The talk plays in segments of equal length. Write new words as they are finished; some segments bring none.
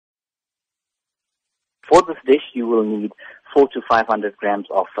For this dish, you will need 400 to 500 grams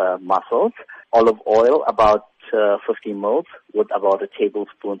of mussels, olive oil, about 50 ml, with about a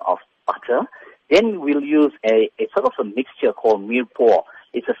tablespoon of butter. Then we'll use a sort of a mixture called mirepoix.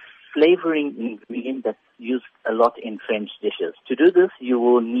 It's a flavoring ingredient that's used a lot in French dishes. To do this, you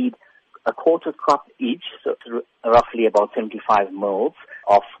will need a quarter cup each, so roughly about 75 ml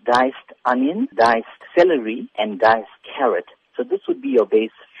of diced onion, diced celery, and diced carrot. So this would be your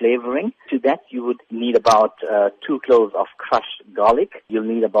base flavoring. To that, you would need about 2 cloves of crushed garlic. You'll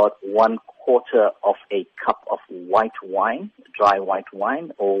need about 1/4 of a cup of white wine, dry white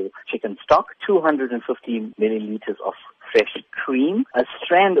wine or chicken stock, 250 milliliters of fresh cream, a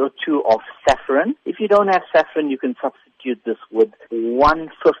strand or two of saffron. If you don't have saffron, you can substitute this with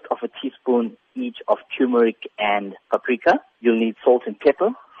 1/5 of a teaspoon each of turmeric and paprika. You'll need salt and pepper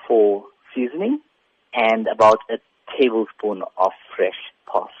for seasoning, and about a tablespoon of fresh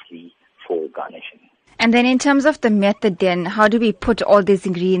parsley for garnishing. And then in terms of the method then, how do we put all these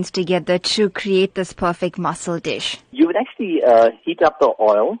ingredients together to create this perfect mussel dish? You would actually heat up the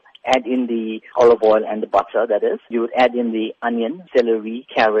oil, add in the olive oil and the butter, that is. You would add in the onion, celery,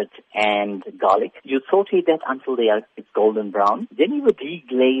 carrot, and garlic. You saute that until it's golden brown. Then you would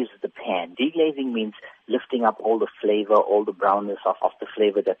deglaze the pan. Deglazing means lifting up all the flavor, all the brownness of the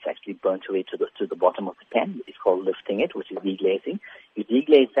flavor that's actually burnt away to the bottom of the pan. It's called lifting it, which is deglazing. You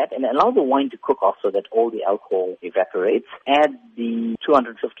deglaze that and allow the wine to cook off so that all the alcohol evaporates. Add the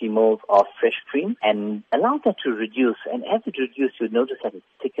 250 ml of fresh cream and allow that to reduce. And as it reduces, you'll notice that it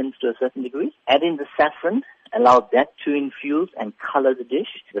thickens to a certain degree. Add in the saffron, allow that to infuse and color the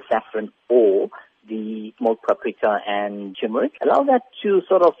dish, the saffron or the smoked paprika and turmeric. Allow that to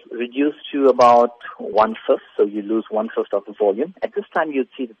sort of reduce to about 1/5, so you lose 1/5 of the volume. At this time, you'd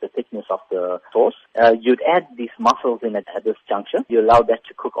see that the thickness of the sauce. You'd add these mussels in at this juncture. You allow that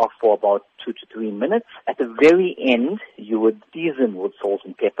to cook off for about 2 to 3 minutes. At the very end, you would season with salt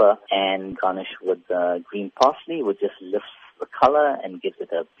and pepper and garnish with green parsley, which just lifts the color and gives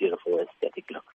it a beautiful aesthetic look.